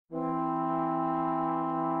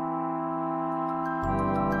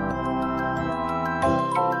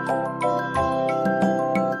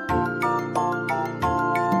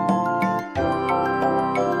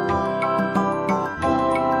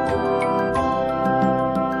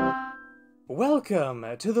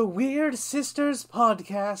Welcome to the Weird Sisters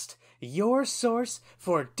Podcast, your source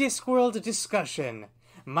for Discworld discussion.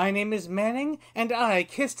 My name is Manning, and I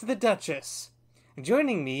kissed the Duchess.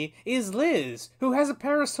 Joining me is Liz, who has a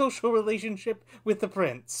parasocial relationship with the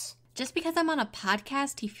Prince. Just because I'm on a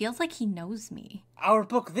podcast, he feels like he knows me. Our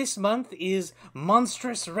book this month is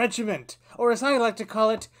Monstrous Regiment, or as I like to call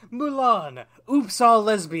it, Mulan, Oops All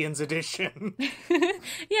Lesbians edition.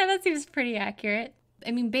 Yeah, that seems pretty accurate. I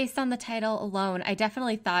mean, based on the title alone, I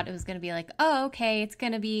definitely thought it was going to be like, oh, okay, it's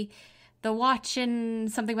going to be The Watch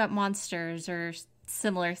and something about monsters or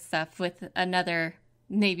similar stuff with another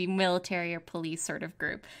maybe military or police sort of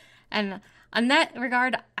group. And on that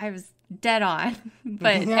regard, I was dead on.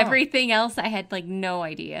 But Everything else, I had like no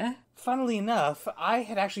idea. Funnily enough, I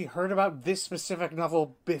had actually heard about this specific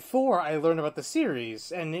novel before I learned about the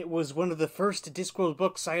series, and it was one of the first Discworld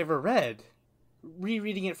books I ever read.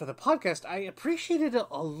 Rereading it for the podcast, I appreciated it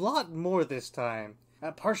a lot more this time.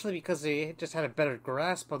 Partially because I just had a better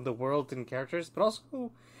grasp on the world and characters, but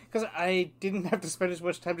also because I didn't have to spend as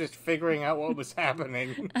much time just figuring out what was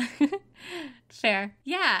happening. Fair.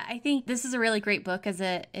 Yeah, I think this is a really great book as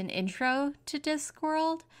an intro to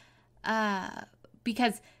Discworld,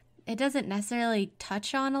 because it doesn't necessarily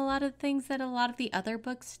touch on a lot of things that a lot of the other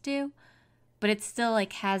books do. But it still,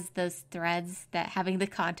 like, has those threads that having the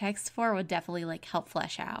context for would definitely, like, help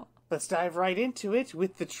flesh out. Let's dive right into it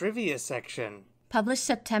with the trivia section. Published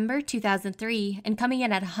September 2003 and coming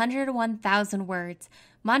in at 101,000 words,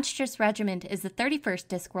 Monstrous Regiment is the 31st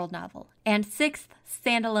Discworld novel and 6th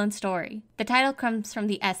standalone story. The title comes from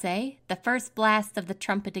the essay, The First Blast of the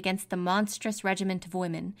Trumpet Against the Monstrous Regiment of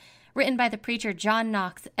Women, written by the preacher John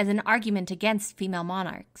Knox as an argument against female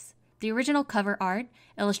monarchs. The original cover art,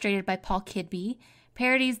 illustrated by Paul Kidby,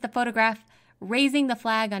 parodies the photograph Raising the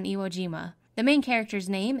Flag on Iwo Jima. The main character's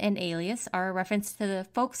name and alias are a reference to the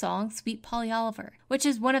folk song Sweet Polly Oliver, which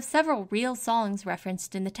is one of several real songs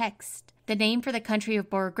referenced in the text. The name for the country of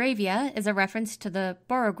Borogravia is a reference to the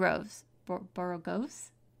Borogoves. Borogoves?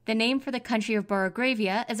 The name for the country of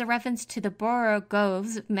Borogravia is a reference to the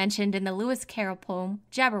Borogoves mentioned in the Lewis Carroll poem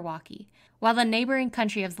Jabberwocky, while the neighboring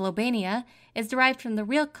country of Slovenia is derived from the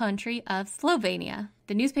real country of Slovenia.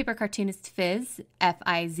 The newspaper cartoonist Fizz,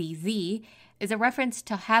 F-I-Z-Z, is a reference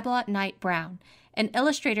to Hablot Knight Brown, an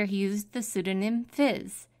illustrator who used the pseudonym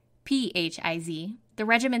Fizz, P-H-I-Z. The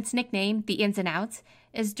regiment's nickname, the Ins and Outs,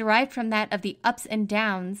 is derived from that of the Ups and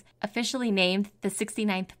Downs, officially named the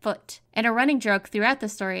 69th Foot. And a running joke throughout the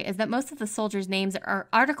story is that most of the soldiers' names are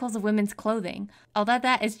articles of women's clothing, although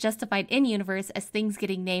that is justified in-universe as things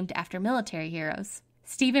getting named after military heroes.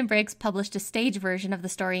 Stephen Briggs published a stage version of the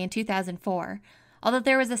story in 2004, although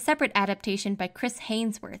there was a separate adaptation by Chris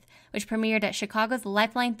Hainsworth, which premiered at Chicago's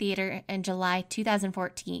Lifeline Theater in July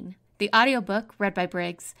 2014. The audiobook, read by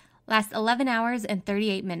Briggs, lasts 11 hours and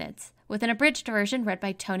 38 minutes, with an abridged version read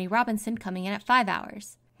by Tony Robinson coming in at 5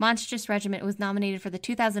 hours. Monstrous Regiment was nominated for the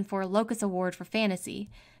 2004 Locus Award for Fantasy,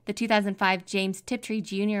 the 2005 James Tiptree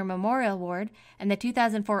Jr. Memorial Award, and the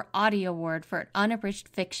 2004 Audio Award for Unabridged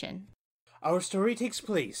Fiction. Our story takes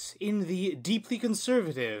place in the deeply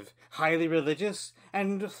conservative, highly religious,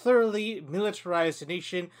 and thoroughly militarized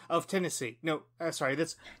nation of Tennessee.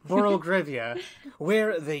 That's Borogravia,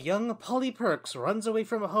 where the young Polly Perks runs away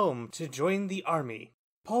from home to join the army.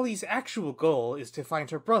 Polly's actual goal is to find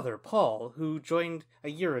her brother, Paul, who joined a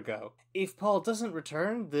year ago. If Paul doesn't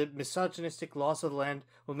return, the misogynistic laws of the land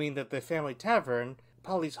will mean that the family tavern,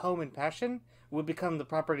 Polly's home and passion, will become the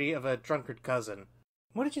property of a drunkard cousin.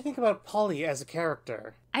 What did you think about Polly as a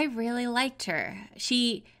character? I really liked her.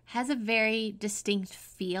 She has a very distinct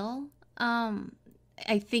feel,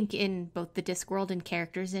 I think, in both the Discworld and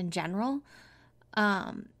characters in general.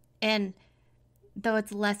 And though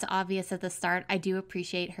it's less obvious at the start, I do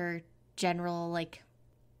appreciate her general, like,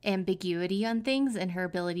 ambiguity on things and her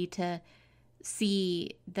ability to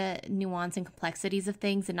see the nuance and complexities of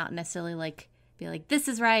things and not necessarily, like, be like, this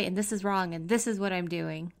is right and this is wrong and this is what I'm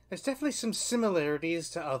doing. There's definitely some similarities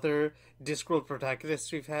to other Discworld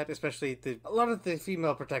protagonists we've had, especially a lot of the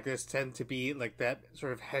female protagonists tend to be like that,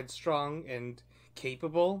 sort of headstrong and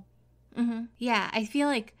capable. Mm-hmm. Yeah, I feel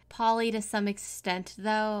like Polly to some extent,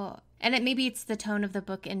 though, and maybe it's the tone of the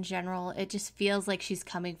book in general, it just feels like she's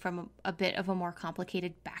coming from a bit of a more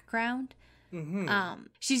complicated background. Mm-hmm.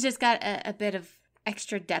 She's just got a bit of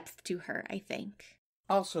extra depth to her, I think.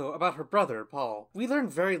 Also, about her brother, Paul. We learn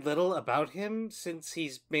very little about him, since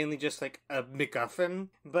he's mainly just, like, a MacGuffin,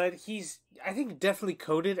 but he's I think definitely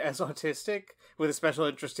coded as autistic with a special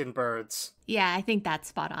interest in birds. Yeah, I think that's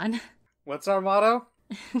spot on. What's our motto?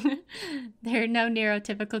 There are no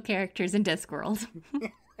neurotypical characters in Discworld.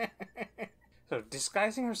 So,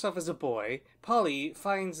 disguising herself as a boy, Polly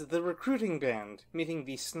finds the recruiting band, meeting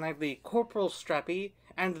the snidely Corporal Strappy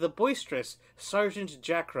and the boisterous Sergeant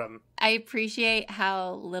Jackram. I appreciate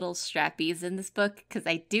how little Strappy's in this book, because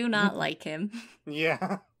I do not like him.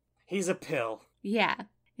 Yeah, he's a pill. Yeah,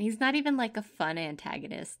 he's not even like a fun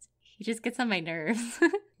antagonist. He just gets on my nerves.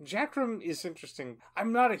 Jackram is interesting.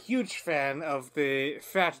 I'm not a huge fan of the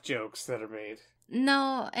fat jokes that are made.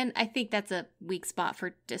 No, and I think that's a weak spot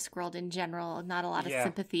for Discworld in general. Not a lot of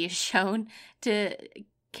sympathy is shown to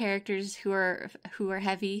characters who are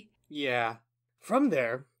heavy. Yeah. From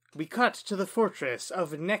there, we cut to the fortress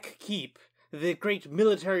of Neck Keep, the great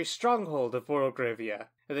military stronghold of Borogravia.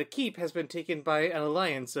 The keep has been taken by an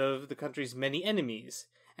alliance of the country's many enemies,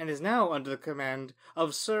 and is now under the command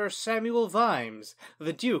of Sir Samuel Vimes,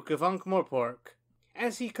 the Duke of Ankh-Morpork.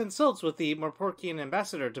 As he consults with the Morporkian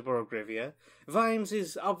ambassador to Borogravia, Vimes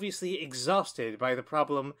is obviously exhausted by the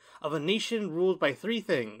problem of a nation ruled by three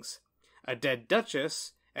things: a dead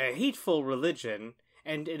duchess, a hateful religion,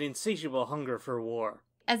 and an insatiable hunger for war.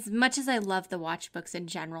 As much as I love the Watch books in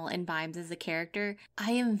general and Vimes as a character,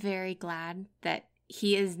 I am very glad that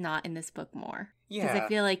he is not in this book more. Yeah. Because I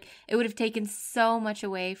feel like it would have taken so much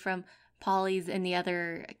away from Polly's and the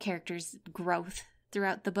other characters' growth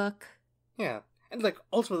throughout the book. Yeah. And,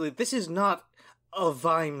 ultimately, this is not a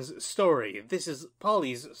Vimes story. This is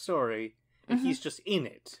Polly's story, and he's just in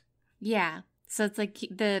it. Yeah. So it's like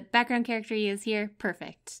the background character he is here,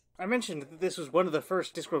 perfect. I mentioned that this was one of the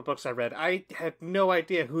first Discworld books I read. I had no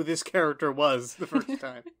idea who this character was the first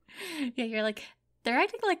time. Yeah, you're like, they're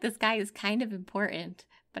acting like this guy is kind of important,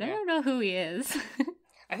 but I don't know who he is.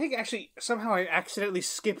 I think actually somehow I accidentally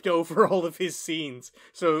skipped over all of his scenes.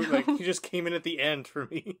 So he just came in at the end for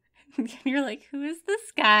me. You're like, who is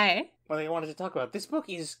this guy? What I wanted to talk about. This book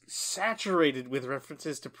is saturated with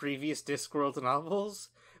references to previous Discworld novels,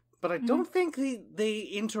 but I don't think they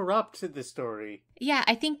interrupt the story. Yeah,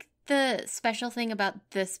 I think the special thing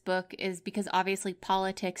about this book is because obviously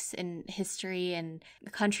politics and history and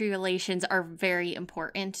country relations are very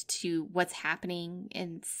important to what's happening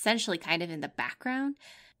and essentially kind of in the background.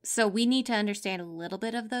 So we need to understand a little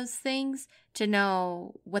bit of those things to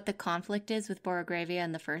know what the conflict is with Borogravia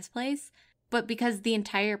in the first place. But because the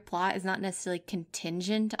entire plot is not necessarily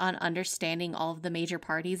contingent on understanding all of the major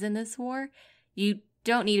parties in this war, you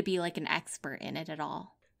don't need to be like an expert in it at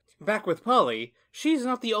all. Back with Polly, she's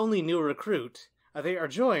not the only new recruit. They are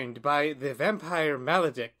joined by the vampire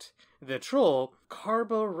Maledict, the troll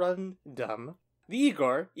Carborundum, the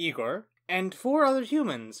Igor, and 4 other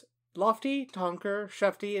humans, Lofty, Tonker,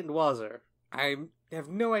 Shefty, and Wazzer. I have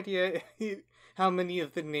no idea how many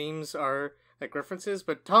of the names are references,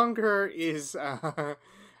 but Tonker is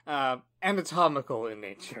anatomical in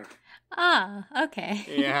nature. Ah, okay.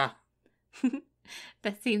 Yeah.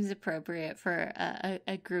 That seems appropriate for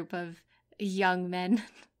a group of young men.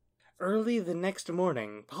 Early the next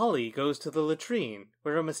morning, Polly goes to the latrine,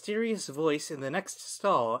 where a mysterious voice in the next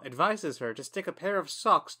stall advises her to stick a pair of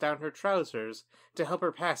socks down her trousers to help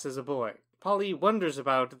her pass as a boy. Polly wonders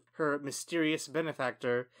about her mysterious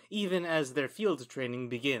benefactor, even as their field training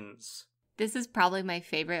begins. This is probably my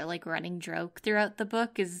favorite, running joke throughout the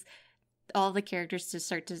book, is all the characters just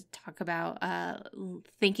start to talk about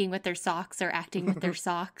thinking with their socks or acting with their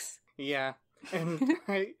socks. Yeah, and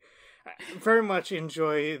I very much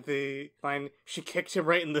enjoy the line, she kicked him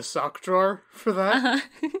right in the sock drawer for that.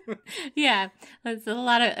 Yeah, there's a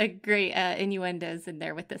lot of great innuendos in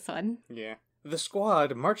there with this one. Yeah. The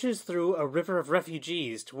squad marches through a river of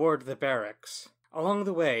refugees toward the barracks. Along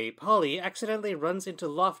the way, Polly accidentally runs into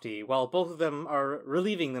Lofty while both of them are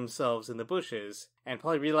relieving themselves in the bushes, and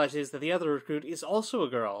Polly realizes that the other recruit is also a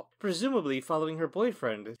girl, presumably following her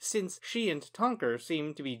boyfriend, since she and Tonker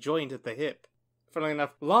seem to be joined at the hip. Funnily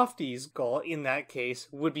enough, Lofty's goal in that case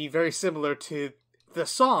would be very similar to the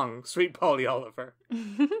song Sweet Polly Oliver.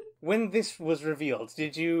 When this was revealed,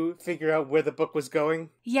 did you figure out where the book was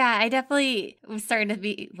going? Yeah, I definitely was starting to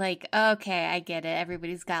be like, okay, I get it.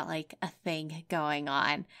 Everybody's got a thing going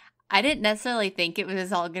on. I didn't necessarily think it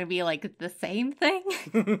was all going to be the same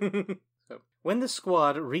thing. So, when the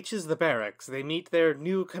squad reaches the barracks, they meet their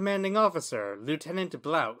new commanding officer, Lieutenant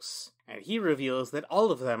Blouse, and he reveals that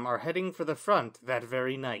all of them are heading for the front that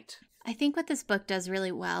very night. I think what this book does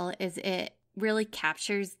really well is it really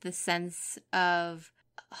captures the sense of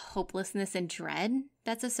hopelessness and dread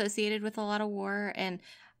that's associated with a lot of war. And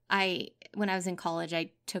When I was in college,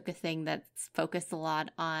 I took a thing that's focused a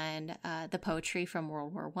lot on the poetry from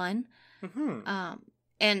World War One. Mm-hmm.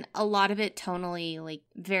 And a lot of it tonally, like,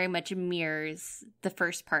 very much mirrors the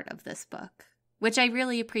first part of this book, which I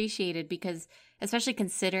really appreciated because, especially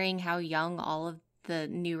considering how young all of the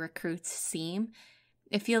new recruits seem,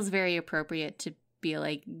 it feels very appropriate to be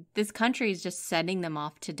like, this country is just sending them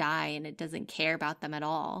off to die and it doesn't care about them at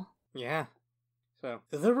all. Yeah. So,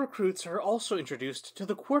 the recruits are also introduced to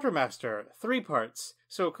the quartermaster, 3 parts,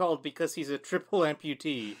 so called because he's a triple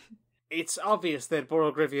amputee. It's obvious that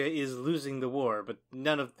Borogrivia is losing the war, but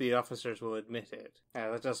none of the officers will admit it.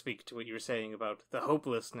 That does speak to what you were saying about the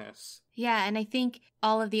hopelessness. Yeah, and I think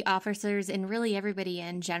all of the officers and really everybody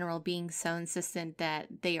in general being so insistent that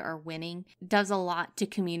they are winning does a lot to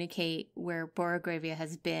communicate where Borogrivia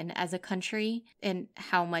has been as a country and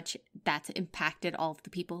how much that's impacted all of the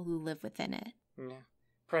people who live within it. Yeah.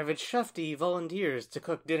 Private Shufti volunteers to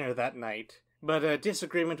cook dinner that night. But a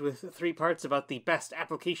disagreement with 3 parts about the best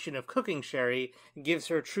application of cooking sherry gives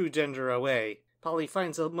her true gender away. Polly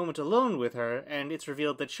finds a moment alone with her, and it's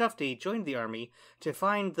revealed that Shufti joined the army to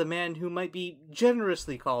find the man who might be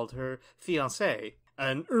generously called her fiancé.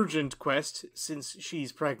 An urgent quest, since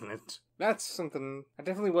she's pregnant. That's something I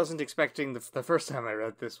definitely wasn't expecting the first time I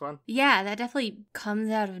read this one. Yeah, that definitely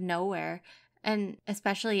comes out of nowhere. And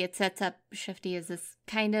especially it sets up Shifty as this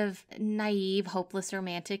kind of naive, hopeless,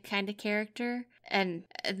 romantic kind of character. And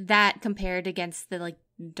that compared against the, like,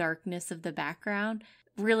 darkness of the background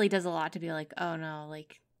really does a lot to be like, oh no,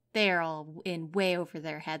 like, they're all in way over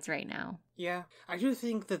their heads right now. Yeah, I do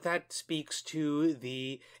think that speaks to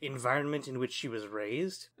the environment in which she was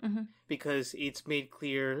raised, because it's made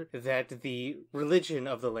clear that the religion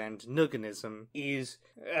of the land, Nuganism, is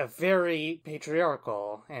very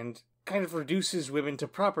patriarchal and kind of reduces women to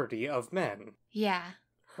property of men. Yeah.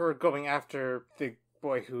 Her going after the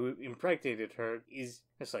boy who impregnated her is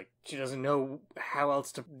just like, she doesn't know how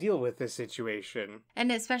else to deal with this situation.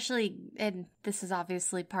 And especially, and this is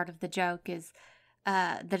obviously part of the joke, is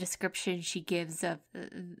the description she gives of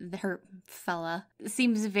her fella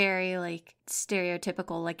seems very, like,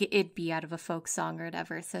 stereotypical, like it'd be out of a folk song or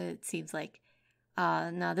whatever. So it seems like,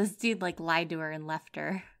 no, this dude, like, lied to her and left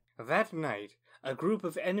her. That night, a group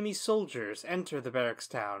of enemy soldiers enter the barracks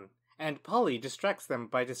town, and Polly distracts them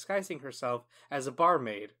by disguising herself as a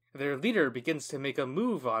barmaid. Their leader begins to make a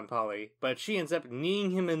move on Polly, but she ends up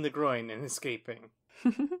kneeing him in the groin and escaping.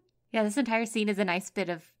 Yeah, this entire scene is a nice bit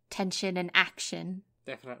of tension and action.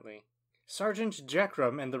 Definitely. Sergeant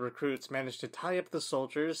Jackram and the recruits manage to tie up the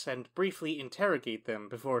soldiers and briefly interrogate them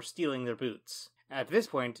before stealing their boots. At this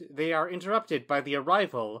point, they are interrupted by the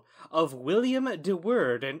arrival of William de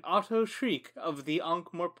Word and Otto Schreck of the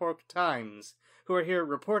Ankh-Morpork Times, who are here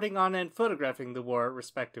reporting on and photographing the war,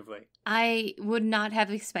 respectively. I would not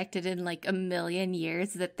have expected in, like, a million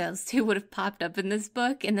years that those two would have popped up in this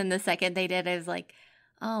book, and then the second they did, I was like,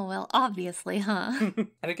 oh, well, obviously, huh? And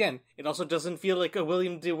again, it also doesn't feel like a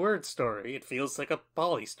William de Word story. It feels like a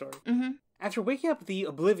Polly story. After waking up the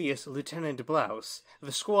oblivious Lieutenant Blouse,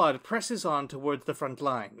 the squad presses on towards the front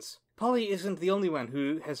lines. Polly isn't the only one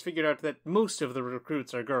who has figured out that most of the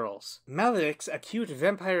recruits are girls. Maledict's acute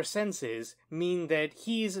vampire senses mean that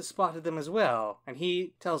he's spotted them as well, and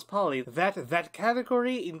he tells Polly that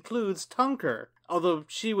category includes Tonker, although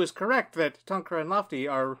she was correct that Tonker and Lofty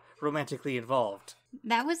are romantically involved.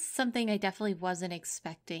 That was something I definitely wasn't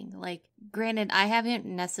expecting. Like, granted, I haven't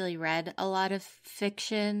necessarily read a lot of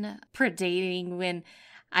fiction predating when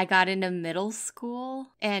I got into middle school,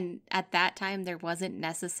 and at that time there wasn't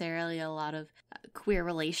necessarily a lot of queer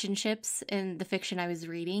relationships in the fiction I was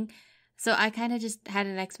reading. So I kind of just had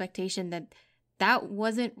an expectation that that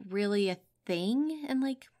wasn't really a thing in,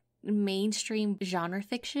 like, mainstream genre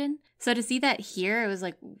fiction. So to see that here, it was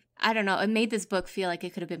like, I don't know, it made this book feel like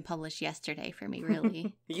it could have been published yesterday for me,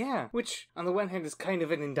 really. Yeah, which on the one hand is kind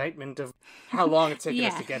of an indictment of how long it's taken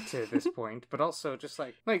us to get to this point, but also just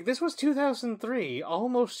like this was 2003,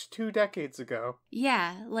 almost 2 decades ago.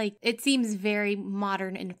 Yeah, like, it seems very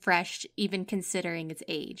modern and fresh, even considering its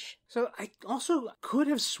age. So I also could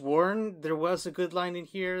have sworn there was a good line in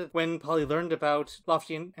here when Polly learned about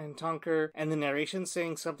Lofty and Tonker, and the narration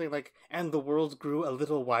saying something like, and the world grew a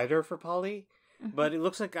little wider for Polly. But it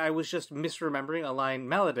looks like I was just misremembering a line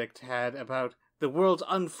Maledict had about the world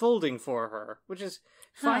unfolding for her, which is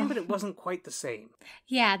fine, but it wasn't quite the same.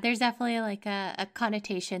 Yeah, there's definitely like a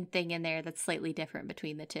connotation thing in there that's slightly different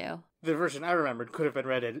between the two. The version I remembered could have been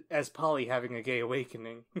read as Polly having a gay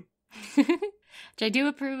awakening. Which I do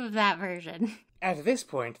approve of that version. At this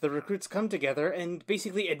point, the recruits come together and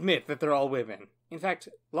basically admit that they're all women. In fact,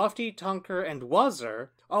 Lofty, Tonker, and Wazzer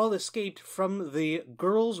all escaped from the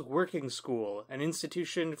Girls' Working School, an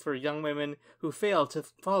institution for young women who fail to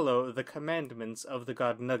follow the commandments of the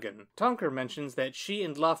god Nuggin. Tonker mentions that she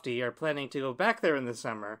and Lofty are planning to go back there in the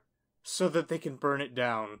summer so that they can burn it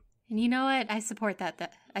down. And you know what? I support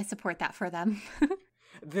that. I support that for them.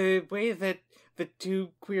 The way that the two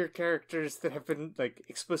queer characters that have been, like,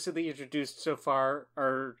 explicitly introduced so far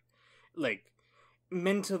are, like,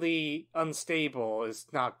 mentally unstable is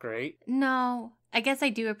not great. No, I guess I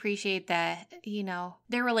do appreciate that, you know,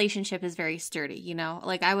 their relationship is very sturdy, you know?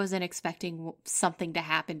 Like, I wasn't expecting something to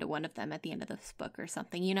happen to one of them at the end of this book or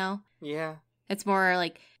something, you know? Yeah. It's more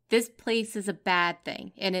like, this place is a bad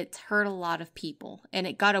thing, and it's hurt a lot of people, and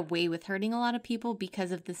it got away with hurting a lot of people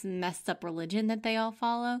because of this messed up religion that they all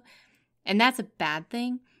follow. And that's a bad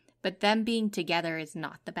thing, but them being together is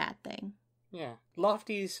not the bad thing. Yeah.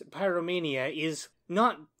 Lofty's pyromania is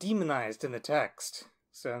not demonized in the text,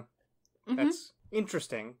 so that's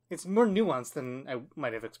interesting. It's more nuanced than I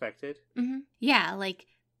might have expected. Yeah, like,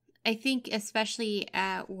 I think especially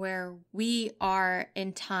at where we are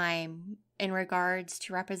in time in regards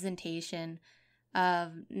to representation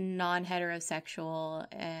of non-heterosexual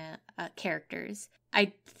characters,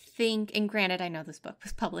 I think, and granted, I know this book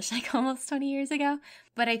was published like almost 20 years ago,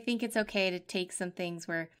 but I think it's okay to take some things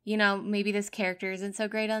where, you know, maybe this character isn't so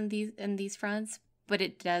great on these fronts, but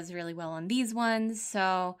it does really well on these ones.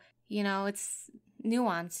 So, you know, it's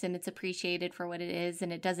nuanced and it's appreciated for what it is,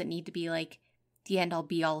 and it doesn't need to be like the end-all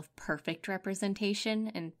be-all of perfect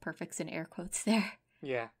representation, and perfect's in air quotes there.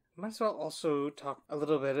 Yeah. Might as well also talk a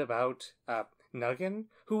little bit about Nuggin,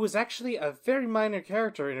 who was actually a very minor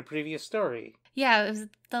character in a previous story. Yeah, it was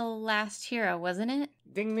the last hero, wasn't it?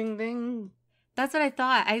 Ding, ding, ding. That's what I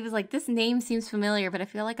thought. I was like, this name seems familiar, but I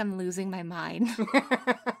feel like I'm losing my mind.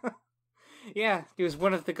 Yeah, he was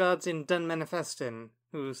one of the gods in Dun Manifestin,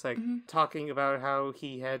 who was, like, talking about how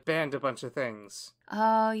he had banned a bunch of things.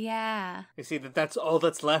 Oh, yeah. You see that that's all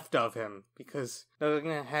that's left of him, because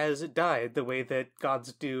Nuggin has died the way that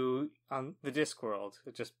gods do on the Discworld.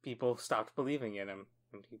 It just people stopped believing in him,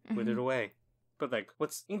 and he withered away. But, like,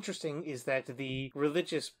 what's interesting is that the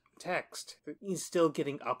religious text is still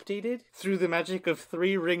getting updated through the magic of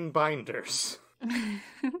 3-ring binders.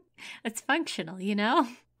 It's functional, you know?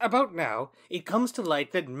 About now, it comes to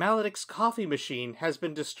light that Maledict's coffee machine has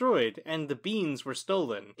been destroyed and the beans were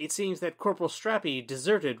stolen. It seems that Corporal Strappy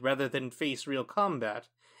deserted rather than face real combat,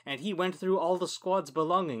 and he went through all the squad's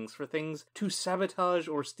belongings for things to sabotage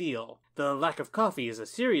or steal. The lack of coffee is a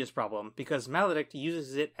serious problem because Maledict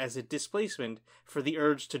uses it as a displacement for the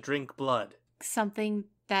urge to drink blood. Something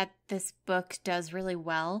that this book does really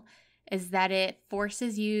well is that it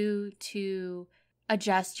forces you to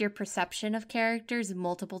adjust your perception of characters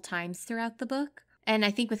multiple times throughout the book. And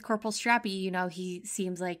I think with Corporal Strappy, you know, he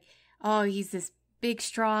seems like, oh, he's this big,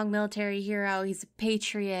 strong military hero. He's a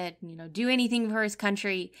patriot, you know, do anything for his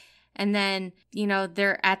country. And then, you know,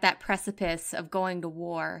 they're at that precipice of going to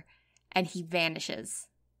war and he vanishes.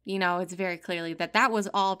 You know, it's very clearly that was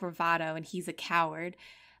all bravado and he's a coward.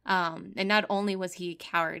 And not only was he a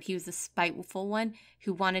coward, he was a spiteful one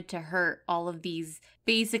who wanted to hurt all of these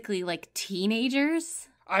basically like teenagers.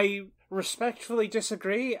 I respectfully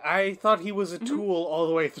disagree. I thought he was a tool all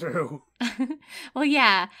the way through. Well,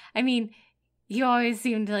 yeah. I mean, you always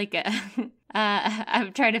seemed like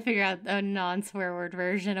I'm trying to figure out a non-swear word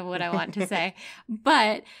version of what I want to say.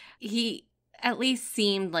 But he at least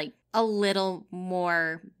seemed like a little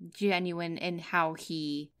more genuine in how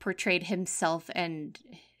he portrayed himself and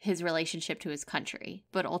his relationship to his country.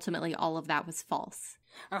 But ultimately, all of that was false.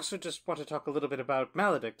 I also just want to talk a little bit about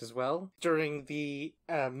Maledict as well. During the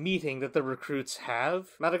meeting that the recruits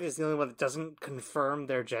have, Maledict is the only one that doesn't confirm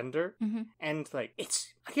their gender. And, like,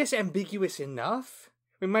 it's, I guess, ambiguous enough.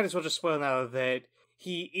 We might as well just spoil now that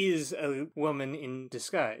he is a woman in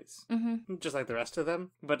disguise. Just like the rest of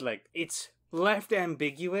them. But, like, it's left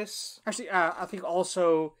ambiguous. Actually, I think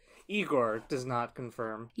also Igor does not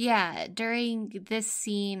confirm. Yeah, during this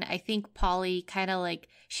scene, I think Polly kind of like,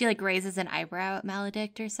 she like raises an eyebrow at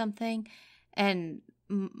Maledict or something, and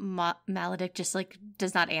Maledict just like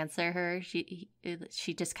does not answer her. She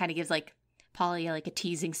just kind of gives like Polly like a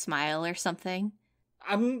teasing smile or something.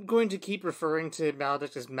 I'm going to keep referring to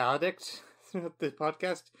Maledict as Maledict throughout the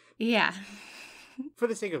podcast. Yeah. For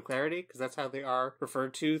the sake of clarity, because that's how they are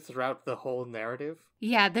referred to throughout the whole narrative.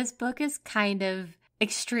 Yeah, this book is kind of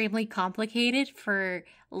extremely complicated for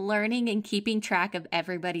learning and keeping track of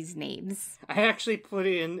everybody's names. I actually put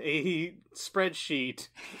in a spreadsheet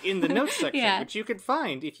in the notes section, which you can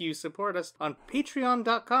find if you support us on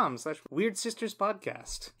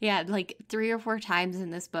patreon.com/WeirdSistersPodcast. Yeah, like 3 or 4 times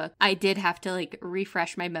in this book, I did have to like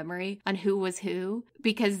refresh my memory on who was who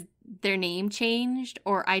because their name changed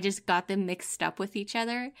or I just got them mixed up with each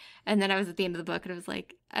other. And then I was at the end of the book and I was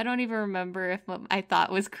like, I don't even remember if what I thought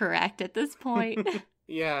was correct at this point.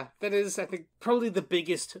 Yeah, that is, I think, probably the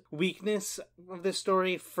biggest weakness of this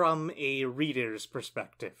story from a reader's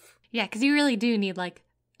perspective. Yeah, because you really do need, like,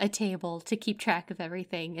 a table to keep track of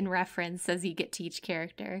everything and reference as you get to each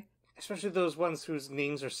character. Especially those ones whose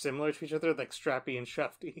names are similar to each other, like Strappy and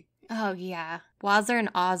Shufty. Oh, yeah. Wazzer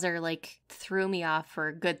and Ozzer, like, threw me off for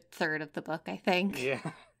a good third of the book, I think.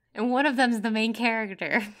 Yeah. And one of them's the main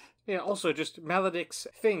character. Yeah, also just Maledict's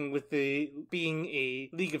thing with the being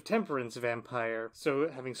a League of Temperance vampire, so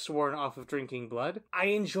having sworn off of drinking blood. I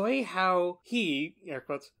enjoy how he, air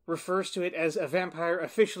quotes, refers to it as a vampire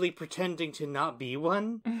officially pretending to not be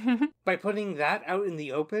one. By putting that out in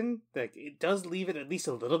the open, like, it does leave it at least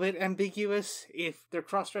a little bit ambiguous if they're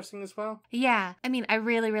cross-dressing as well. Yeah, I mean, I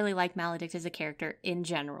really, really like Maledict as a character in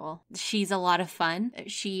general. She's a lot of fun.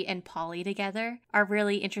 She and Polly together are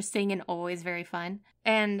really interesting and always very fun.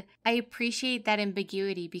 And I appreciate that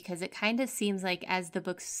ambiguity because it kind of seems like as the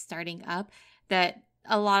book's starting up that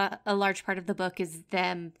a large part of the book is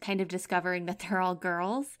them kind of discovering that they're all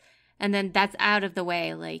girls. And then that's out of the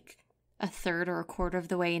way like a third or a quarter of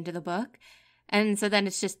the way into the book. And so then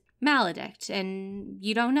it's just Maledict and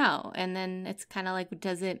you don't know. And then it's kind of like,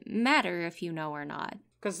 does it matter if you know or not?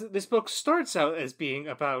 Because this book starts out as being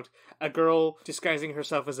about a girl disguising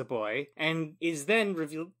herself as a boy, and is then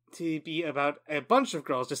revealed to be about a bunch of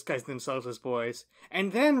girls disguising themselves as boys,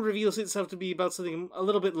 and then reveals itself to be about something a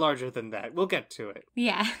little bit larger than that. We'll get to it.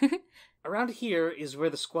 Yeah. Around here is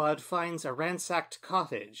where the squad finds a ransacked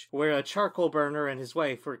cottage, where a charcoal burner and his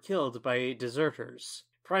wife were killed by deserters.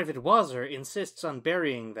 Private Wazzer insists on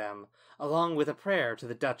burying them, along with a prayer to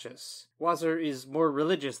the Duchess. Wazzer is more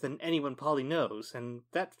religious than anyone Polly knows, and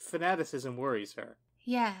that fanaticism worries her.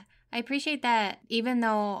 Yeah, I appreciate that even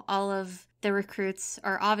though all of the recruits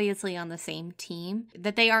are obviously on the same team,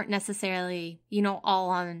 that they aren't necessarily, all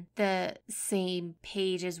on the same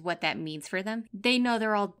page as what that means for them. They know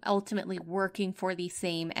they're all ultimately working for the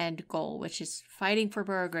same end goal, which is fighting for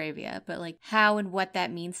Borogravia, but like how and what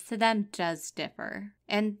that means to them does differ.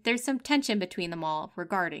 And there's some tension between them all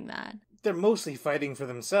regarding that. They're mostly fighting for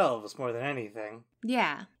themselves more than anything.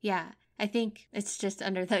 Yeah. I think it's just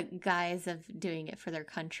under the guise of doing it for their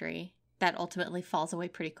country that ultimately falls away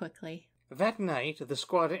pretty quickly. That night, the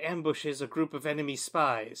squad ambushes a group of enemy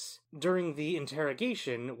spies. During the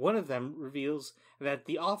interrogation, one of them reveals that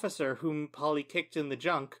the officer whom Polly kicked in the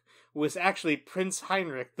junk was actually Prince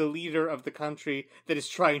Heinrich, the leader of the country that is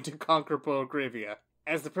trying to conquer Borogravia.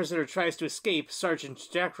 As the prisoner tries to escape, Sergeant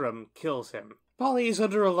Jackram kills him. Polly is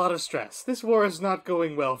under a lot of stress. This war is not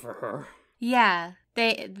going well for her. Yeah,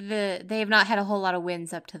 they have not had a whole lot of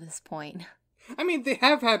wins up to this point. I mean, they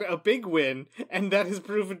have had a big win, and that has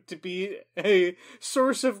proven to be a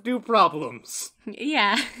source of new problems.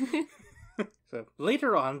 Yeah. So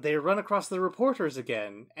later on, they run across the reporters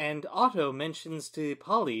again, and Otto mentions to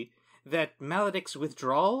Polly that Maledict's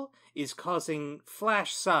withdrawal is causing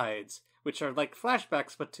flash sides, which are like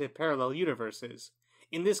flashbacks but to parallel universes.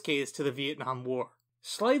 In this case, to the Vietnam War.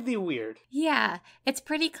 Slightly weird. Yeah, it's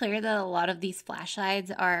pretty clear that a lot of these flash sides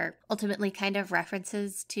are ultimately kind of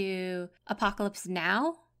references to Apocalypse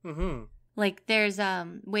Now. Mm-hmm. Like, there's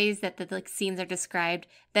ways that the scenes are described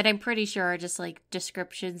that I'm pretty sure are just,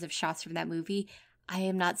 descriptions of shots from that movie. I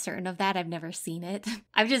am not certain of that. I've never seen it.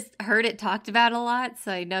 I've just heard it talked about a lot,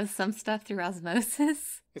 so I know some stuff through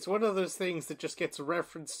osmosis. It's one of those things that just gets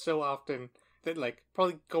referenced so often that,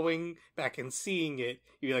 probably going back and seeing it,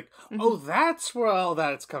 you'd be like, oh, that's where all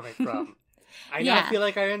that's coming from. I now feel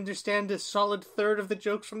like I understand a solid third of the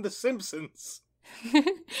jokes from The Simpsons.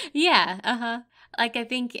 Yeah, uh-huh. I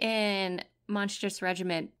think in Monstrous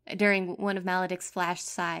Regiment, during one of Maledict's flash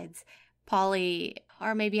sides, Polly,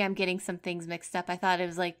 or maybe I'm getting some things mixed up. I thought it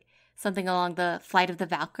was something along the Flight of the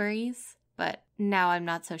Valkyries, but now I'm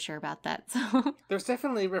not so sure about that. So there's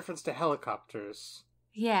definitely reference to helicopters.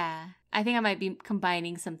 Yeah, I think I might be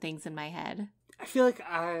combining some things in my head. I feel like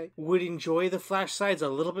I would enjoy the flash sides a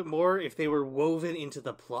little bit more if they were woven into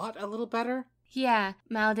the plot a little better. Yeah,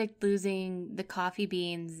 Maledict losing the coffee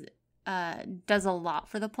beans does a lot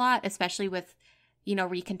for the plot, especially with,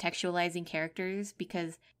 recontextualizing characters,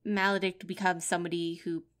 because Maledict becomes somebody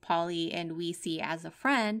who Polly and we see as a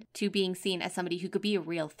friend to being seen as somebody who could be a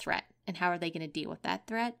real threat and how are they going to deal with that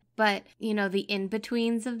threat. But, the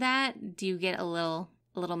in-betweens of that do get a little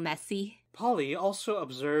messy. Polly also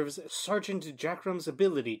observes Sergeant Jackrum's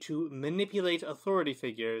ability to manipulate authority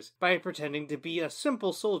figures by pretending to be a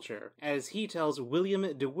simple soldier, as he tells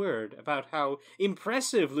William de Word about how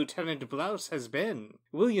impressive Lieutenant Blouse has been.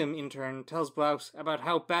 William, in turn, tells Blouse about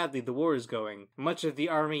how badly the war is going. Much of the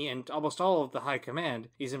army and almost all of the high command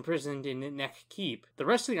is imprisoned in Neck Keep. The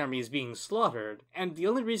rest of the army is being slaughtered, and the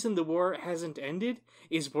only reason the war hasn't ended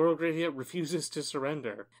is Borogravia refuses to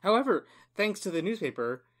surrender. However, thanks to the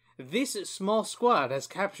newspaper, this small squad has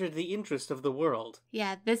captured the interest of the world.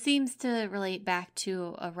 Yeah, this seems to relate back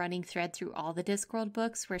to a running thread through all the Discworld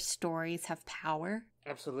books where stories have power.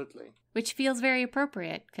 Absolutely. Which feels very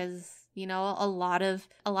appropriate because, a lot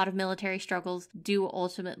of military struggles do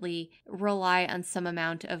ultimately rely on some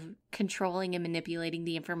amount of controlling and manipulating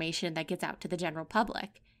the information that gets out to the general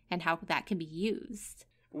public and how that can be used.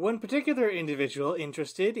 One particular individual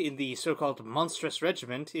interested in the so-called Monstrous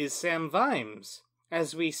Regiment is Sam Vimes,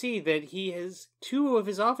 as we see that he has 2 of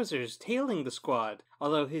his officers tailing the squad,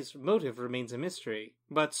 although his motive remains a mystery.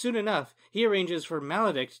 But soon enough, he arranges for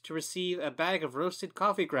Maledict to receive a bag of roasted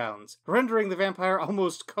coffee grounds, rendering the vampire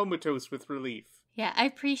almost comatose with relief. Yeah, I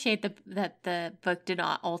appreciate that the book did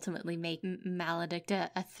not ultimately make Maledict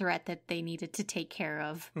a threat that they needed to take care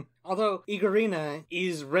of. Although Igorina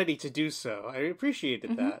is ready to do so. I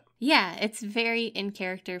appreciated that. Yeah, it's very in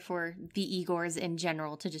character for the Igors in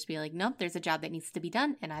general to just be like, nope, there's a job that needs to be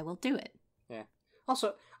done, and I will do it. Yeah.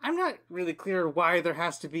 Also, I'm not really clear why there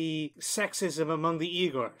has to be sexism among the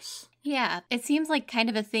Igors. Yeah, it seems like kind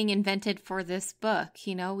of a thing invented for this book.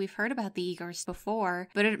 We've heard about the Igors before,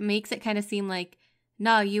 but it makes it kind of seem like,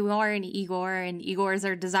 no, you are an Igor, and Igors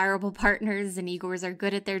are desirable partners, and Igors are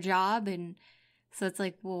good at their job, and so it's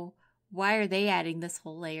like, well, why are they adding this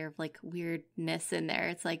whole layer of, weirdness in there?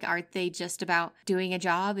 It's like, aren't they just about doing a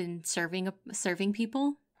job and serving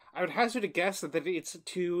people? I would hazard a guess that it's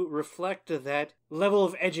to reflect that level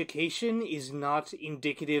of education is not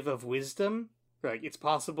indicative of wisdom. It's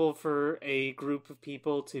possible for a group of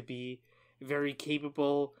people to be very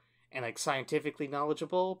capable and scientifically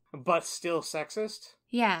knowledgeable, but still sexist.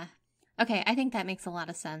 Yeah. Okay, I think that makes a lot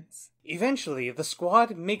of sense. Eventually, the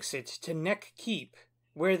squad makes it to Neck Keep,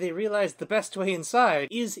 where they realize the best way inside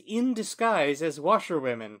is in disguise as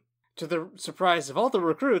washerwomen. To the surprise of all the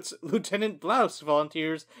recruits, Lieutenant Blouse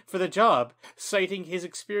volunteers for the job, citing his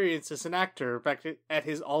experience as an actor back at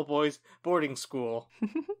his all-boys boarding school.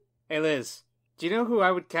 Hey Liz, do you know who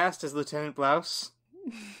I would cast as Lieutenant Blouse?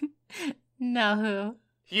 No, who?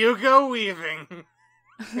 Hugo Weaving!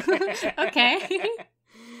 Okay.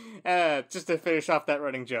 Just to finish off that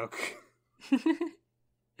running joke.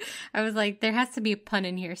 I was like, there has to be a pun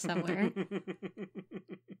in here somewhere.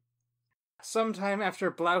 Sometime after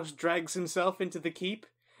Blouse drags himself into the keep,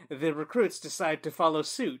 the recruits decide to follow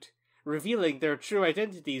suit, revealing their true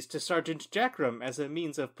identities to Sergeant Jackrum as a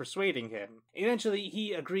means of persuading him. Eventually,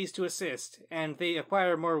 he agrees to assist, and they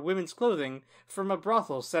acquire more women's clothing from a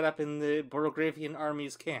brothel set up in the Borogravian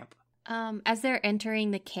army's camp. As they're entering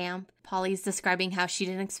the camp, Polly's describing how she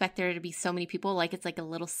didn't expect there to be so many people, like it's like a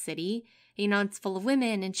little city. It's full of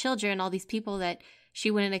women and children, all these people that she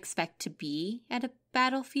wouldn't expect to be at a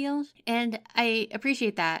battlefield. And I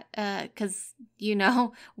appreciate that, because,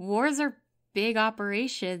 wars are big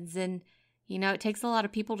operations, and, it takes a lot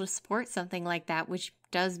of people to support something like that, which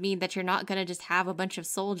does mean that you're not going to just have a bunch of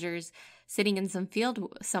soldiers sitting in some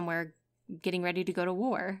field somewhere getting ready to go to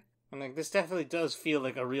war. And, this definitely does feel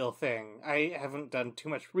like a real thing. I haven't done too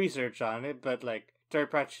much research on it, but, Terry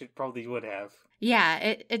Pratchett probably would have. Yeah,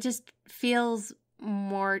 it just feels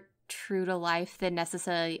more true to life than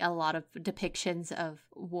necessarily a lot of depictions of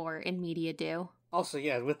war in media do. Also,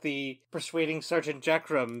 yeah, with the persuading Sergeant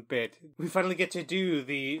Jackrum bit, we finally get to do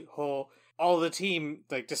the whole, all the team,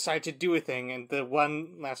 decide to do a thing, and the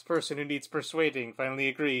one last person who needs persuading finally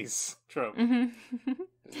agrees trope. Mm-hmm.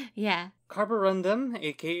 Yeah. Carborundum,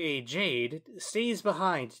 aka Jade, stays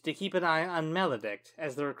behind to keep an eye on Maledict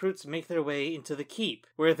as the recruits make their way into the keep,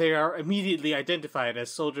 where they are immediately identified as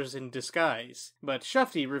soldiers in disguise. But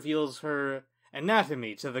Shufty reveals her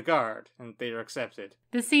anatomy to the guard, and they are accepted.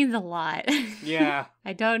 This scene's a lot. Yeah.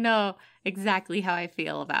 I don't know exactly how I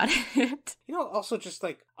feel about it. Also just,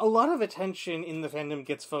 a lot of attention in the fandom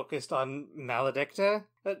gets focused on Maledicta.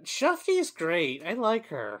 But Shufty is great. I like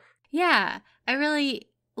her. Yeah, I really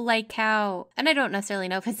like how, and I don't necessarily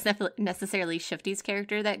know if it's necessarily Shifty's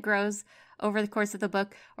character that grows over the course of the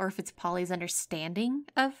book, or if it's Polly's understanding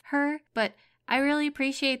of her, but I really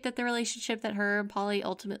appreciate that the relationship that her and Polly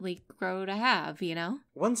ultimately grow to have, you know?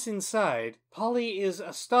 Once inside, Polly is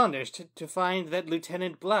astonished to find that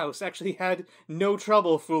Lieutenant Blouse actually had no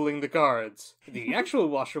trouble fooling the guards. The actual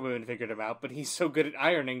washerwoman figured him out, but he's so good at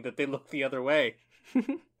ironing that they look the other way.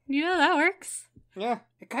 Yeah, that works. Yeah,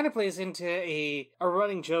 it kind of plays into a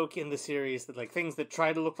running joke in the series that, like, things that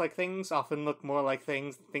try to look like things often look more like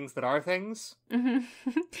things that are things.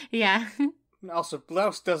 Yeah. Also,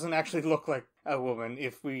 Blouse doesn't actually look like a woman,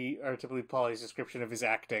 if we are to believe Polly's description of his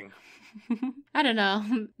acting. I don't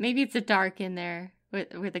know. Maybe it's a dark in there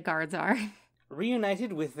where the guards are.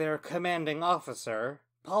 Reunited with their commanding officer,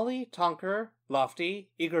 Polly, Tonker, Lofty,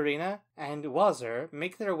 Igorina, and Wazir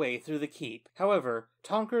make their way through the keep. However,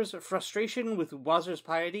 Tonker's frustration with Wazir's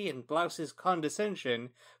piety and Blouse's condescension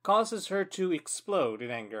causes her to explode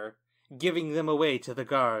in anger, giving them away to the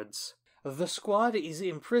guards. The squad is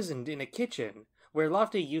imprisoned in a kitchen, where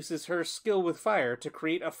Lofty uses her skill with fire to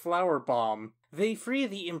create a flower bomb. They free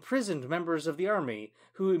the imprisoned members of the army,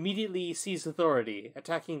 who immediately seize authority,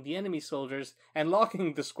 attacking the enemy soldiers and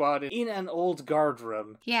locking the squad in an old guard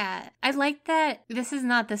room. Yeah, I like that this is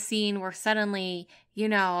not the scene where suddenly, you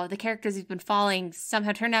know, the characters who've been following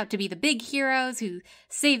somehow turn out to be the big heroes who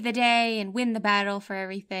save the day and win the battle for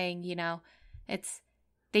everything, you know.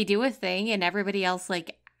 They do a thing and everybody else,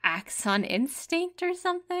 like, acts on instinct or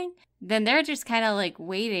something. Then they're just kind of, like,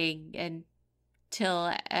 waiting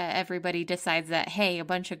until everybody decides that, hey, a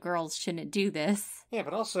bunch of girls shouldn't do this. Yeah,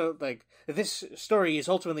 but also, like, this story is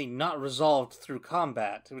ultimately not resolved through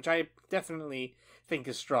combat, which I definitely think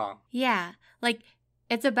is strong. Yeah, like,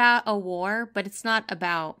 it's about a war, but it's not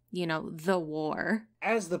about, you know, the war.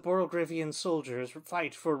 As the Borogrivian soldiers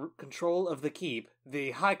fight for control of the keep,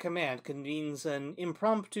 the High Command convenes an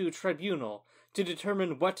impromptu tribunal to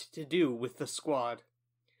determine what to do with the squad.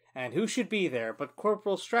 And who should be there but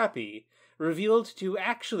Corporal Strappy, revealed to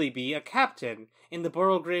actually be a captain in the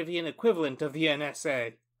Borogravian equivalent of the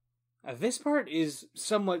NSA. This part is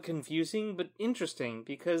somewhat confusing but interesting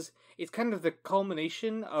because it's kind of the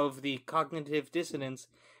culmination of the cognitive dissonance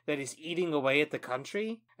that is eating away at the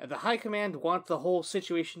country. The High Command want the whole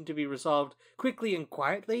situation to be resolved quickly and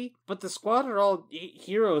quietly, but the squad are all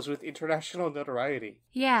heroes with international notoriety.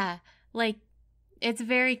 Yeah, like, it's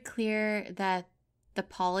very clear that the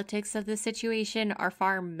politics of the situation are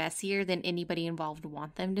far messier than anybody involved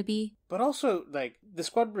want them to be. But also, like, the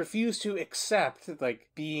squad refused to accept, like,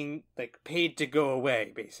 being, like, paid to go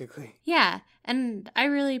away, basically. Yeah, and I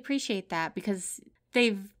really appreciate that because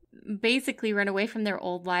they've basically run away from their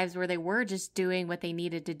old lives where they were just doing what they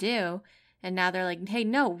needed to do. And now they're like, hey,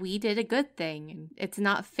 no, we did a good thing. And it's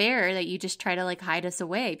not fair that you just try to, like, hide us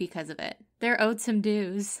away because of it. They're owed some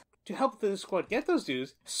dues. To help the squad get those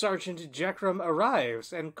dues, Sergeant Jackram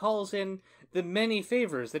arrives and calls in the many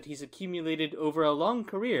favors that he's accumulated over a long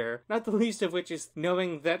career, not the least of which is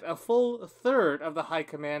knowing that a full third of the High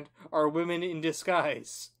Command are women in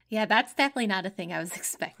disguise. Yeah, that's definitely not a thing I was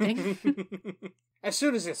expecting. As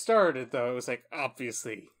soon as it started, though, it was like,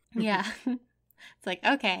 obviously. Yeah. It's like,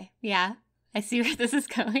 okay, yeah, I see where this is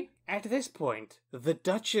going. At this point, the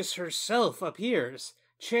Duchess herself appears,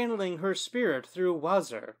 channeling her spirit through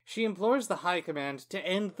Wazir. She implores the High Command to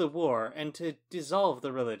end the war and to dissolve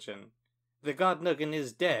the religion. The god Nugan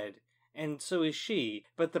is dead, and so is she,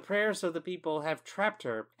 but the prayers of the people have trapped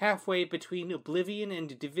her halfway between oblivion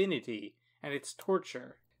and divinity, and it's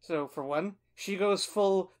torture. So, for one, she goes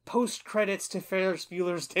full post-credits to Ferris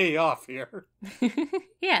Bueller's Day Off here.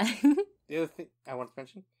 Yeah. The other thing I want to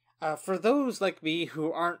mention, for those like me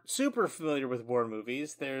who aren't super familiar with war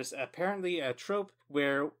movies, there's apparently a trope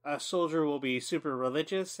where a soldier will be super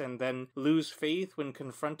religious and then lose faith when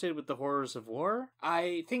confronted with the horrors of war.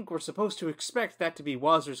 I think we're supposed to expect that to be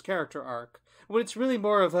Wazir's character arc, when it's really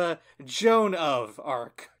more of a Joan of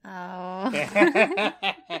arc. Oh.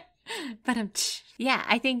 But yeah,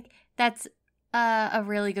 I think that's a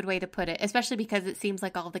really good way to put it, especially because it seems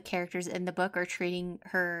like all the characters in the book are treating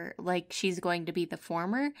her like she's going to be the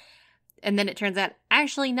former. And then it turns out,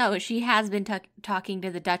 actually, no, she has been talking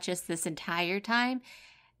to the Duchess this entire time,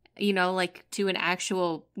 you know, like to an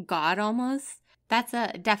actual god almost. That's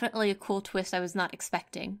definitely a cool twist I was not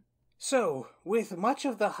expecting. So, with much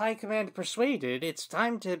of the High Command persuaded, it's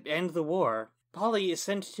time to end the war. Polly is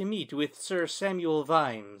sent to meet with Sir Samuel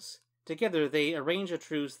Vimes. Together, they arrange a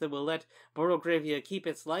truce that will let Borogravia keep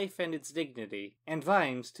its life and its dignity, and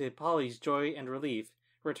Vimes, to Polly's joy and relief,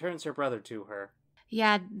 returns her brother to her.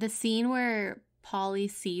 Yeah, the scene where Polly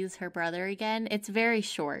sees her brother again, it's very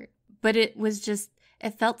short, but it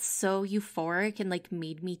felt so euphoric and, like,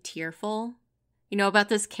 made me tearful. about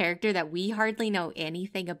this character that we hardly know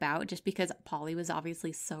anything about, just because Polly was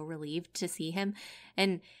obviously so relieved to see him.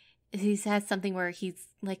 And he says something where he's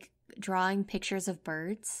like drawing pictures of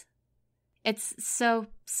birds. It's so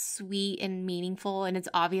sweet and meaningful, and it's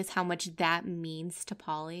obvious how much that means to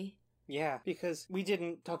Polly. Yeah, because we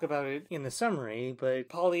didn't talk about it in the summary, but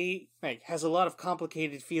Polly has a lot of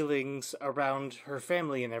complicated feelings around her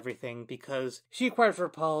family and everything, because she acquired for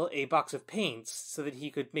Paul a box of paints so that he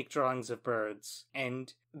could make drawings of birds,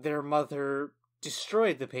 and their mother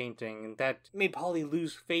destroyed the painting, and that made Polly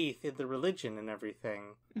lose faith in the religion and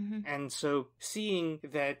everything. Mm-hmm. And so seeing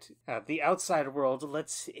that the outside world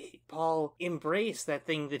lets Paul embrace that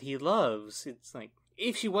thing that he loves, it's like,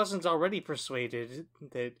 if she wasn't already persuaded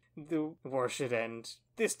that the war should end,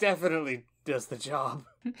 this definitely does the job.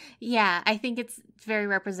 Yeah, I think it's very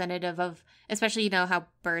representative of, especially, how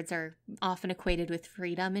birds are often equated with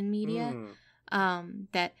freedom in media.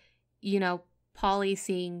 That, Polly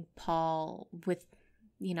seeing Paul with,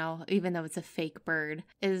 even though it's a fake bird,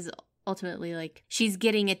 is ultimately like she's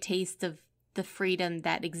getting a taste of the freedom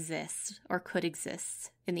that exists or could exist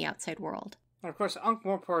in the outside world. Of course,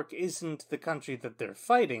 Ankh-Morpork isn't the country that they're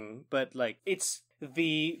fighting, but, it's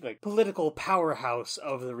the, political powerhouse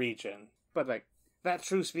of the region. But, that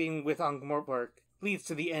truce being with Ankh-Morpork leads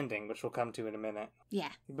to the ending, which we'll come to in a minute.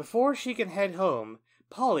 Yeah. Before she can head home,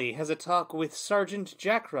 Polly has a talk with Sergeant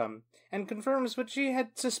Jackram, and confirms what she had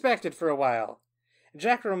suspected for a while.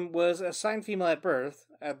 Jackram was assigned female at birth,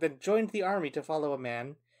 then joined the army to follow a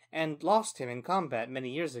man, and lost him in combat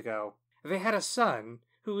many years ago. They had a son,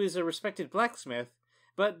 who is a respected blacksmith,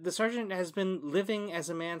 but the sergeant has been living as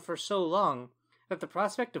a man for so long that the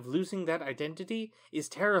prospect of losing that identity is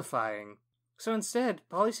terrifying. So instead,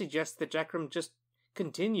 Polly suggests that Jackram just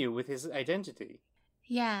continue with his identity.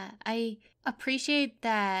 Yeah, I appreciate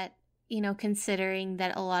that, considering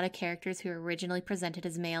that a lot of characters who were originally presented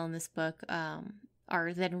as male in this book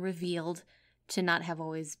are then revealed to not have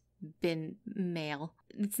always been male.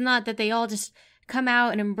 It's not that they all just come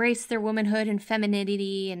out and embrace their womanhood and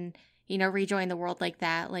femininity and, rejoin the world like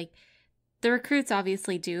that. Like, the recruits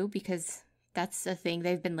obviously do, because that's a thing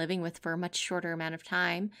they've been living with for a much shorter amount of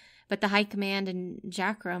time. But the High Command and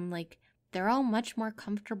Jackram, they're all much more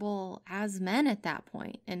comfortable as men at that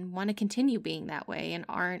point and want to continue being that way and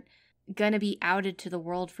aren't going to be outed to the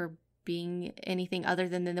world for being anything other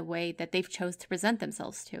than the way that they've chose to present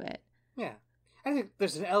themselves to it. Yeah. I think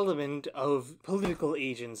there's an element of political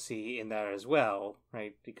agency in that as well,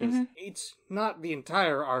 right? Because it's not the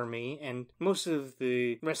entire army, and most of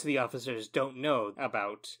the rest of the officers don't know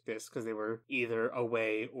about this because they were either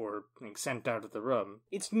away or sent out of the room.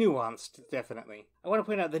 It's nuanced, definitely. I want to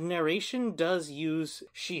point out the narration does use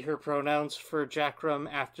she/her pronouns for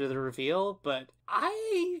Jackram after the reveal, but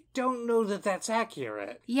I don't know that that's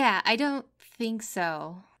accurate. Yeah, I don't think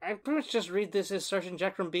so. I pretty much just read this as Sergeant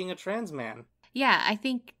Jackram being a trans man. Yeah, I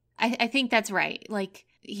think that's right.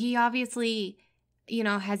 He obviously,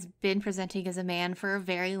 has been presenting as a man for a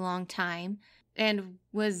very long time and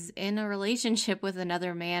was in a relationship with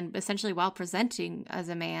another man, essentially while presenting as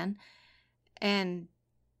a man, and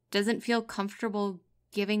doesn't feel comfortable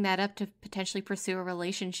giving that up to potentially pursue a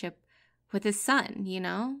relationship with his son,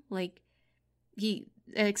 He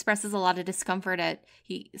expresses a lot of discomfort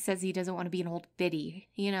he says he doesn't want to be an old biddy,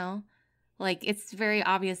 It's very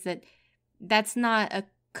obvious that that's not a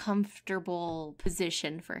comfortable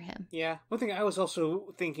position for him. Yeah. One thing I was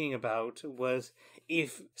also thinking about was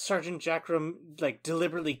if Sergeant Jackram,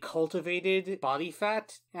 deliberately cultivated body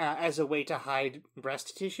fat as a way to hide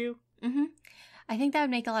breast tissue. Mm-hmm. I think that would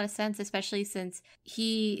make a lot of sense, especially since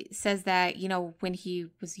he says that, when he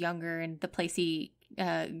was younger and the place he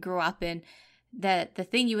grew up in, that the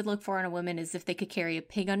thing you would look for in a woman is if they could carry a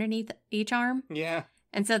pig underneath each arm. Yeah.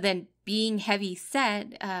 And so then being heavy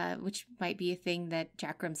set, which might be a thing that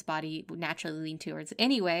Jackram's body would naturally lean towards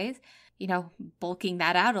anyways, bulking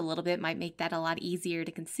that out a little bit might make that a lot easier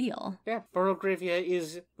to conceal. Yeah, Borogrivia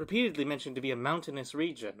is repeatedly mentioned to be a mountainous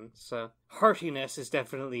region, so heartiness is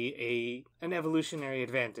definitely an evolutionary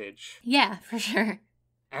advantage. Yeah, for sure.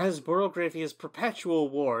 As Borogravia's perpetual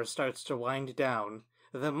war starts to wind down,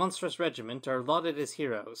 the Monstrous Regiment are lauded as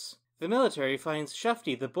heroes. The military finds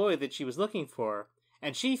Shufti the boy that she was looking for,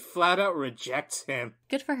 and she flat out rejects him.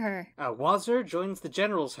 Good for her. Wazir joins the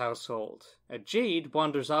general's household. Jade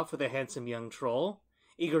wanders off with a handsome young troll.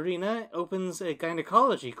 Igorina opens a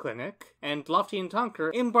gynecology clinic, and Lofty and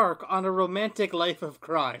Tonker embark on a romantic life of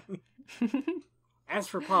crime. As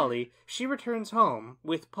for Polly, she returns home,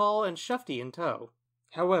 with Paul and Shufti in tow.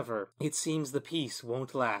 However, it seems the peace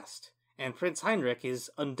won't last, and Prince Heinrich is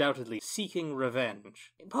undoubtedly seeking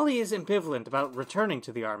revenge. Polly is ambivalent about returning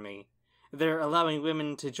to the army. they're allowing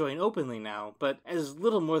women to join openly now, but as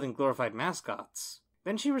little more than glorified mascots.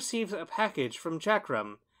 Then she receives a package from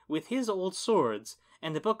Jackram with his old swords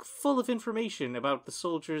and a book full of information about the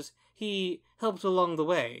soldiers he helped along the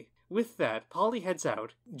way. With that, Polly heads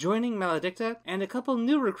out, joining Maledicta and a couple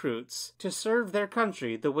new recruits to serve their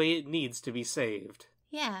country the way it needs to be saved.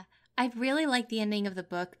 Yeah, I really like the ending of the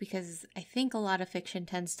book because I think a lot of fiction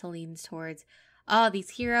tends to lean towards, oh,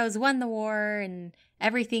 these heroes won the war and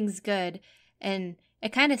everything's good. And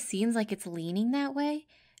it kind of seems like it's leaning that way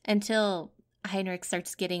until Heinrich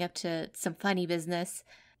starts getting up to some funny business.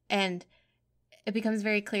 And it becomes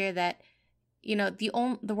very clear that, you know,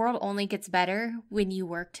 the world only gets better when you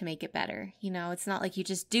work to make it better. You know, it's not like you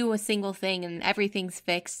just do a single thing and everything's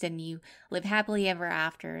fixed and you live happily ever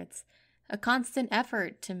after. It's a constant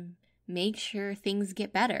effort to make sure things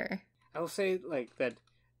get better. I'll say, like, that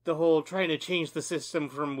the whole trying to change the system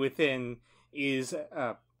from within is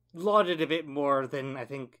lauded a bit more than I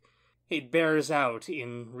think it bears out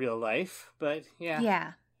in real life. But,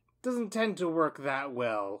 yeah. Doesn't tend to work that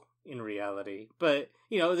well in reality. But,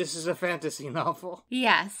 you know, this is a fantasy novel.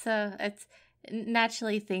 Yeah, so it's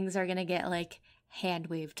naturally things are going to get, like,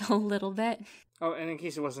 hand-waved a little bit. Oh, and in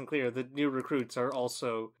case it wasn't clear, the new recruits are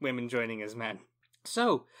also women joining as men.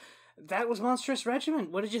 So, that was Monstrous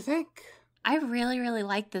Regiment. What did you think? I really, really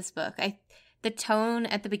liked this book. The tone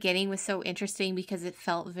at the beginning was so interesting because it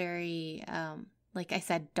felt very, like I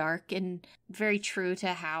said, dark and very true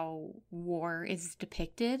to how war is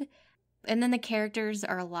depicted. And then the characters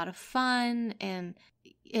are a lot of fun, and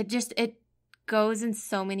it goes in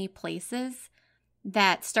so many places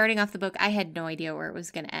that starting off the book, I had no idea where it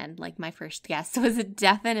was going to end. Like, my first guess was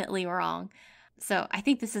definitely wrong. So I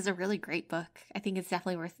think this is a really great book. I think it's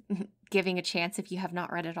definitely worth giving a chance if you have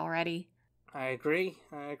not read it already. I agree.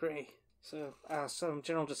 So, some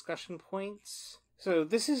general discussion points. So,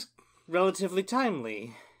 this is relatively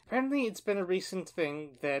timely. Apparently, it's been a recent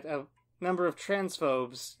thing that a number of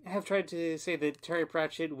transphobes have tried to say that Terry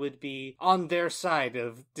Pratchett would be on their side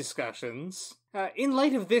of discussions. In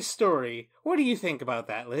light of this story, what do you think about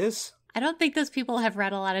that, Liz? I don't think those people have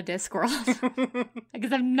read a lot of Discworld,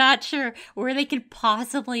 because I'm not sure where they could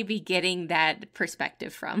possibly be getting that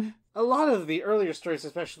perspective from. A lot of the earlier stories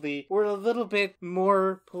especially were a little bit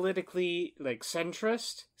more politically, like,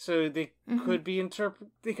 centrist, so they could be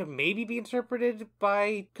they could maybe be interpreted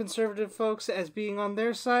by conservative folks as being on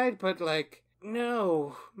their side, but, like,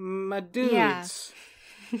 no, my dudes.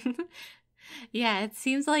 Yeah, yeah, it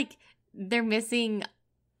seems like they're missing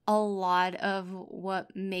a lot of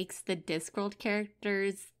what makes the Discworld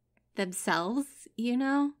characters themselves, you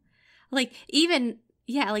know? Like, even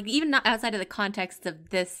not outside of the context of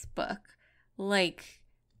this book. Like,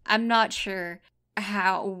 I'm not sure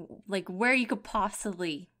how, like, where you could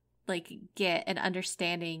possibly, like, get an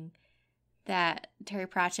understanding that Terry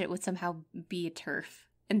Pratchett would somehow be a TERF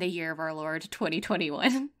in the year of our Lord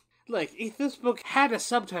 2021. Like, if this book had a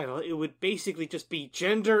subtitle, it would basically just be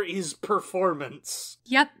Gender is Performance.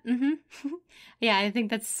 Yep, Yeah, I think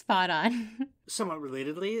that's spot on. Somewhat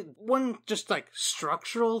relatedly, one just, like,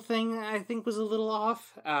 structural thing I think was a little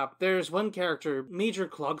off. There's one character, Major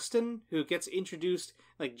Clogston, who gets introduced,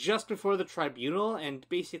 like, just before the tribunal and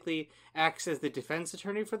basically acts as the defense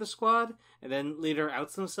attorney for the squad, and then later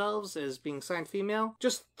outs themselves as being assigned female.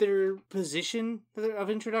 Just their position of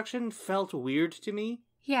introduction felt weird to me.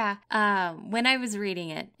 Yeah, when I was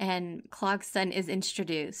reading it and Clogston is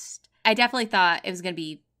introduced, I definitely thought it was going to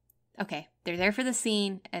be, okay, they're there for the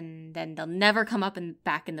scene, and then they'll never come up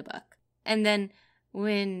back in the book. And then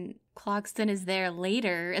when Clogston is there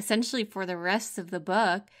later, essentially for the rest of the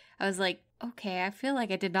book, I was like, okay, I feel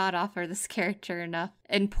like I did not offer this character enough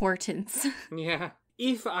importance. Yeah.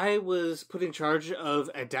 If I was put in charge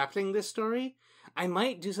of adapting this story, I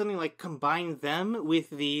might do something like combine them with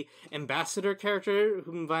the ambassador character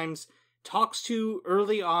whom Vimes talks to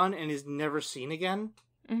early on and is never seen again.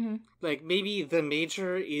 Mm-hmm. Like, maybe the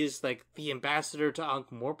Major is, like, the ambassador to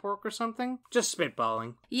Ankh-Morpork or something? Just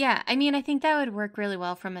spitballing. Yeah, I mean, I think that would work really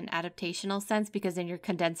well from an adaptational sense, because then you're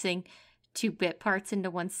condensing two bit parts into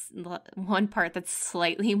one part that's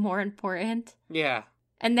slightly more important. Yeah.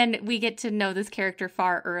 And then we get to know this character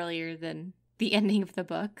far earlier than the ending of the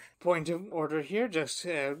book. Point of order here, just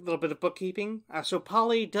a little bit of bookkeeping. So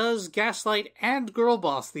Polly does gaslight and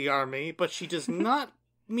girlboss the army, but she does not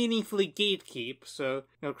meaningfully gatekeep, so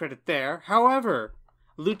no credit there. However,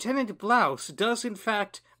 Lieutenant Blouse does in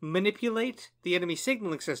fact manipulate the enemy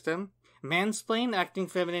signaling system, mansplain, acting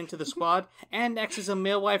feminine to the squad, and acts as a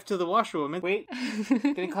male wife to the washerwoman. Wait,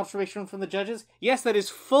 getting confirmation from the judges? Yes, that is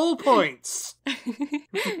full points!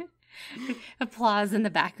 Applause in the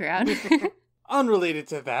background. Unrelated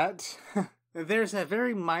to that, there's a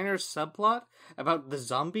very minor subplot about the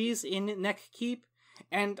zombies in Neckkeep,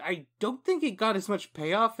 and I don't think it got as much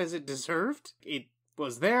payoff as it deserved. It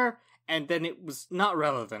was there, and then it was not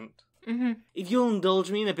relevant. Mm-hmm. If you'll indulge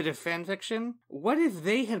me in a bit of fanfiction, what if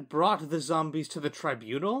they had brought the zombies to the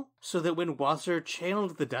tribunal so that when Wasser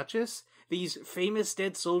channeled the Duchess, these famous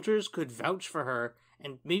dead soldiers could vouch for her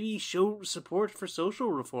and maybe show support for social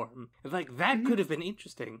reform? Like, that could have been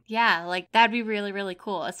interesting. Yeah, like, that'd be really, really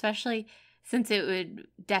cool, especially since it would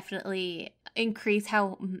definitely increase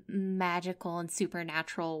how magical and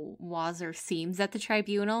supernatural Wasser seems at the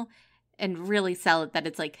tribunal and really sell it that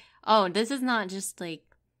it's like, oh, this is not just, like,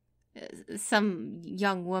 some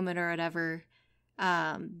young woman or whatever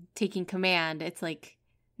taking command. It's like,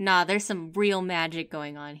 nah, there's some real magic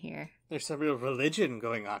going on here. There's some real religion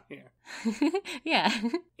going on here. Yeah.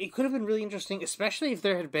 It could have been really interesting, especially if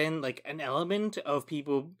there had been, like, an element of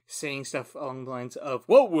people saying stuff along the lines of,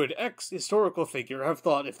 what would X historical figure have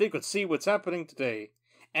thought if they could see what's happening today?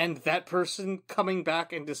 And that person coming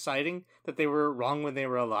back and deciding that they were wrong when they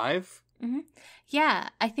were alive? Mm-hmm. Yeah,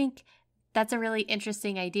 I think that's a really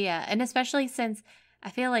interesting idea. And especially since I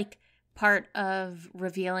feel like part of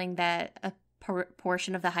revealing that a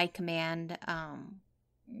portion of the high command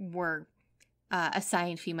were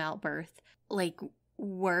assigned female at birth, like,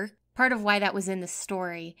 part of why that was in the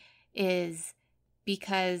story is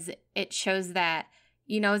because it shows that,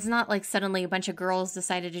 you know, it's not like suddenly a bunch of girls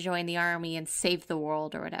decided to join the army and save the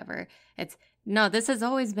world or whatever. It's, no, this has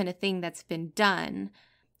always been a thing that's been done,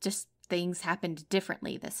 just things happened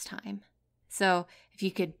differently this time. So if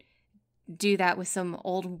you could do that with some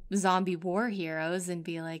old zombie war heroes and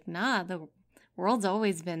be like, nah, the world's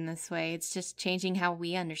always been this way. It's just changing how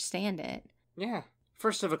we understand it. Yeah.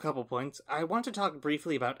 First of a couple points, I want to talk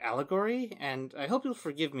briefly about allegory, and I hope you'll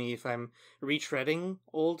forgive me if I'm retreading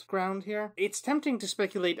old ground here. It's tempting to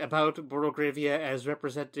speculate about Borogravia as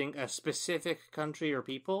representing a specific country or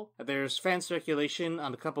people. There's fan speculation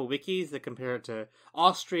on a couple wikis that compare it to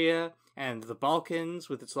Austria and the Balkans,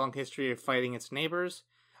 with its long history of fighting its neighbors,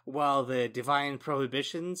 while the divine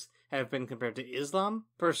prohibitions have been compared to Islam.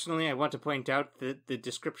 Personally, I want to point out that the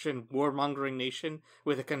description warmongering nation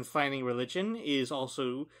with a confining religion is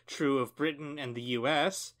also true of Britain and the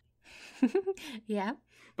US. Yeah.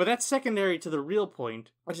 But that's secondary to the real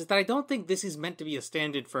point, which is that I don't think this is meant to be a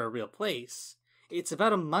stand-in for a real place. It's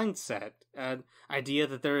about a mindset, an idea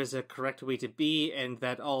that there is a correct way to be, and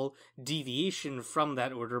that all deviation from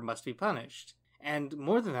that order must be punished. And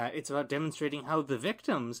more than that, it's about demonstrating how the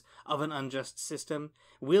victims of an unjust system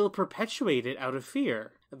will perpetuate it out of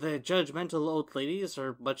fear. The judgmental old ladies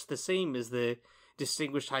are much the same as the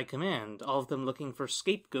distinguished high command, all of them looking for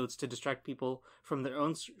scapegoats to distract people from their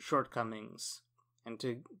own shortcomings, and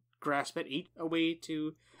to grasp at a way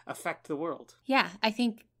to affect the world. Yeah, I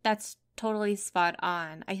think that's totally spot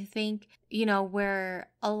on. I think, you know, where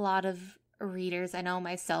a lot of readers, I know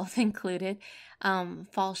myself included,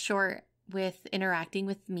 fall short with interacting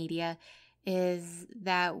with media is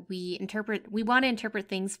that we want to interpret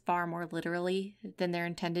things far more literally than they're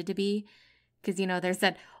intended to be. Because, you know, there's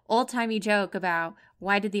that old-timey joke about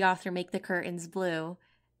why did the author make the curtains blue?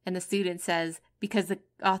 And the student says, because the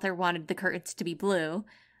author wanted the curtains to be blue.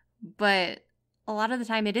 But a lot of the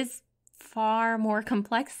time it is far more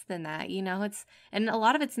complex than that, you know? And a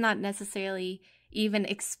lot of it's not necessarily even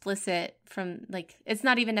explicit from, like, it's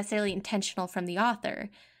not even necessarily intentional from the author.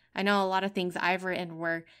 I know a lot of things I've written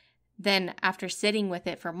where then after sitting with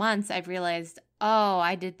it for months, I've realized, oh,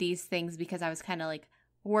 I did these things because I was kind of like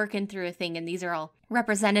working through a thing, and these are all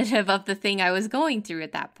representative of the thing I was going through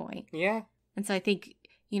at that point. Yeah. And so I think,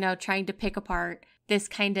 you know, trying to pick apart this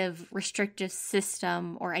kind of restrictive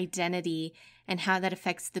system or identity and how that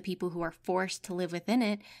affects the people who are forced to live within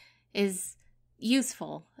it is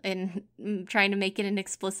useful. And trying to make it an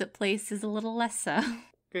explicit place is a little less so.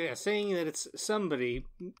 Yeah, saying that it's somebody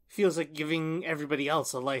feels like giving everybody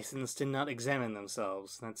else a license to not examine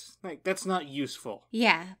themselves. That's not useful.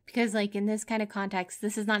 Yeah, because like in this kind of context,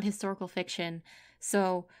 this is not historical fiction.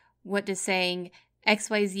 So what does saying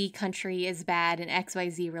XYZ country is bad and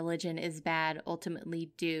XYZ religion is bad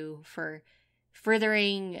ultimately do for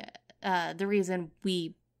furthering the reason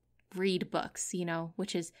we read books, you know,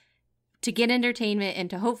 which is to get entertainment and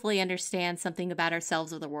to hopefully understand something about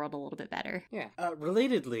ourselves or the world a little bit better. Yeah.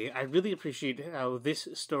 Relatedly, I really appreciate how this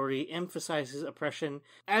story emphasizes oppression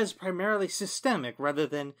as primarily systemic rather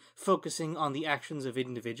than focusing on the actions of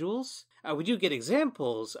individuals. We do get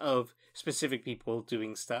examples of specific people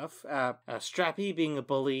doing stuff. Strappy being a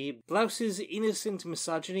bully, Blouse's innocent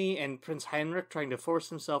misogyny, and Prince Heinrich trying to force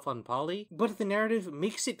himself on Polly. But the narrative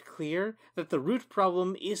makes it clear that the root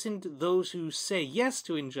problem isn't those who say yes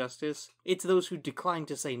to injustice, it's those who decline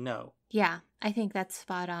to say no. Yeah, I think that's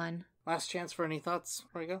spot on. Last chance for any thoughts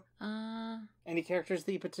before we go? Any characters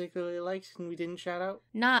that you particularly liked and we didn't shout out?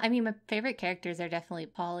 Nah, I mean, my favorite characters are definitely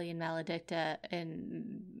Polly and Maledicta,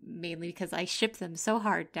 and mainly because I ship them so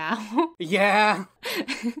hard now. Yeah,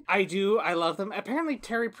 I do. I love them. Apparently,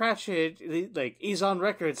 Terry Pratchett is on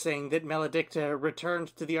record saying that Maledicta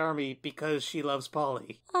returned to the army because she loves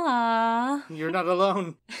Polly. Aww. You're not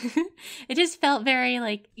alone. It just felt very,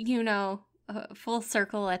 full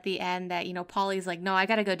circle at the end that, Polly's like, no, I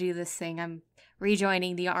gotta go do this thing. I'm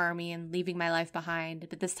rejoining the army and leaving my life behind,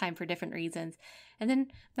 but this time for different reasons. And then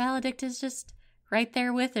Maledicta's just right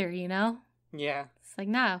there with her, Yeah. It's like,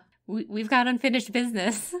 no, we've got unfinished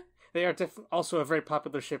business. They are also a very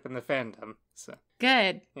popular ship in the fandom, so.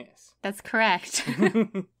 Good. Yes. That's correct.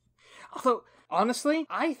 Although, honestly,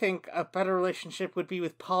 I think a better relationship would be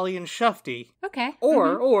with Polly and Shufty. Okay.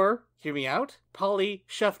 Or, hear me out, Polly,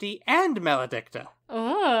 Shufty, and Maledicta.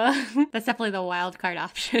 Oh, that's definitely the wild card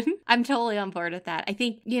option. I'm totally on board with that. I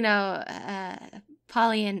think,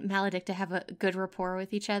 Polly and Maledicta have a good rapport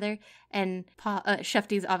with each other, and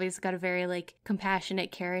Shufty's obviously got a very,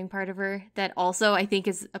 compassionate, caring part of her that also, I think,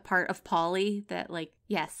 is a part of Polly that,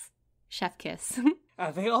 yes, chef kiss.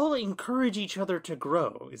 They all encourage each other to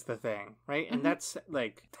grow, is the thing, right? And that's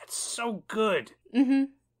so good. Mm-hmm.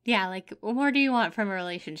 Yeah, what more do you want from a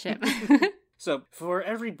relationship? So, for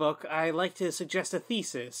every book, I like to suggest a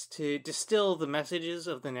thesis to distill the messages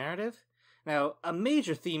of the narrative. Now, a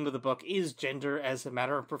major theme of the book is gender as a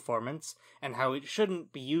matter of performance, and how it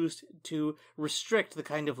shouldn't be used to restrict the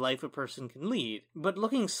kind of life a person can lead. But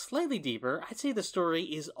looking slightly deeper, I'd say the story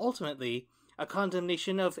is ultimately a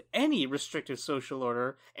condemnation of any restrictive social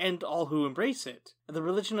order and all who embrace it. The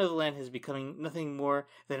religion of the land is becoming nothing more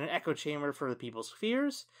than an echo chamber for the people's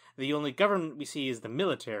fears. The only government we see is the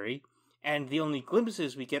military, and the only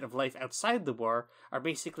glimpses we get of life outside the war are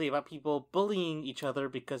basically about people bullying each other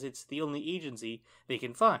because it's the only agency they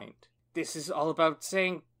can find. This is all about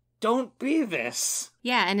saying, don't be this!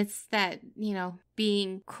 Yeah, and it's that,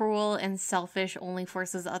 being cruel and selfish only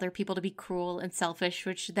forces other people to be cruel and selfish,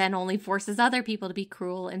 which then only forces other people to be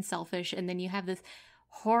cruel and selfish, and then you have this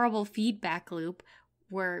horrible feedback loop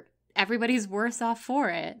where everybody's worse off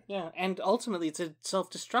for it. Yeah, and ultimately it's a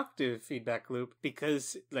self-destructive feedback loop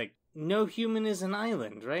because, no human is an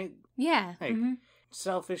island, right? Yeah.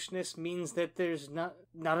 Selfishness means that there's not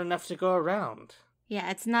enough to go around. Yeah,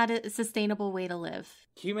 it's not a sustainable way to live.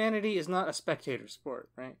 Humanity is not a spectator sport,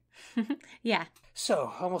 right? Yeah.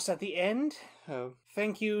 So, almost at the end.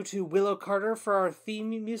 Thank you to Willow Carter for our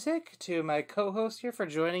theme music, to my co-host here for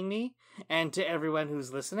joining me, and to everyone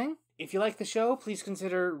who's listening. If you like the show, please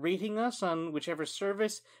consider rating us on whichever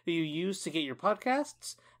service you use to get your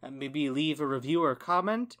podcasts. Maybe leave a review or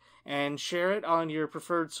comment, and share it on your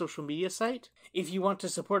preferred social media site. If you want to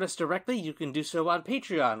support us directly, you can do so on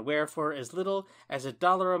Patreon, where for as little as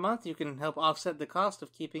 $1 a month, you can help offset the cost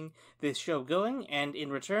of keeping this show going, and in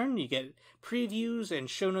return, you get previews and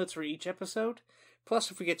show notes for each episode. Plus,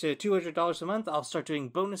 if we get to $200 a month, I'll start doing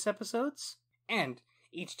bonus episodes. And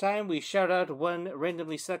each time we shout out one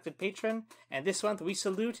randomly selected patron, and this month we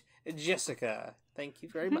salute Jessica. Thank you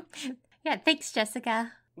very much. Yeah, thanks,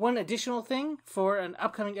 Jessica. One additional thing, for an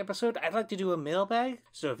upcoming episode, I'd like to do a mailbag.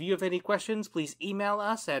 So if you have any questions, please email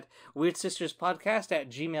us at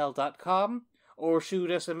weird.sisterspodcast@gmail.com or shoot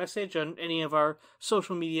us a message on any of our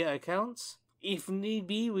social media accounts. If need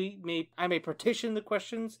be, I may partition the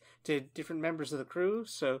questions to different members of the crew.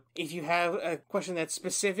 So if you have a question that's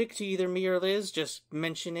specific to either me or Liz, just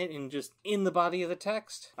mention it in the body of the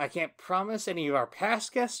text. I can't promise any of our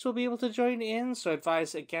past guests will be able to join in, so I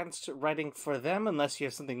advise against writing for them unless you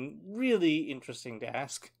have something really interesting to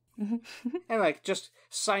ask. And just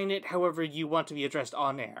sign it however you want to be addressed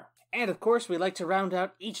on air. And of course, we like to round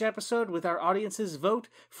out each episode with our audience's vote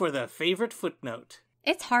for the favorite footnote.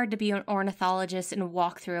 It's hard to be an ornithologist and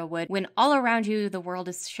walk through a wood when all around you the world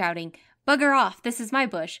is shouting, "Bugger off, this is my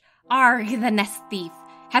bush. Arg, the nest thief.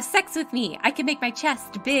 Have sex with me. I can make my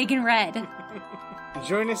chest big and red."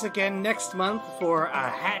 Join us again next month for A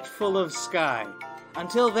Hat Full of Sky.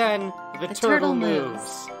 Until then, the turtle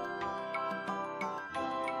moves.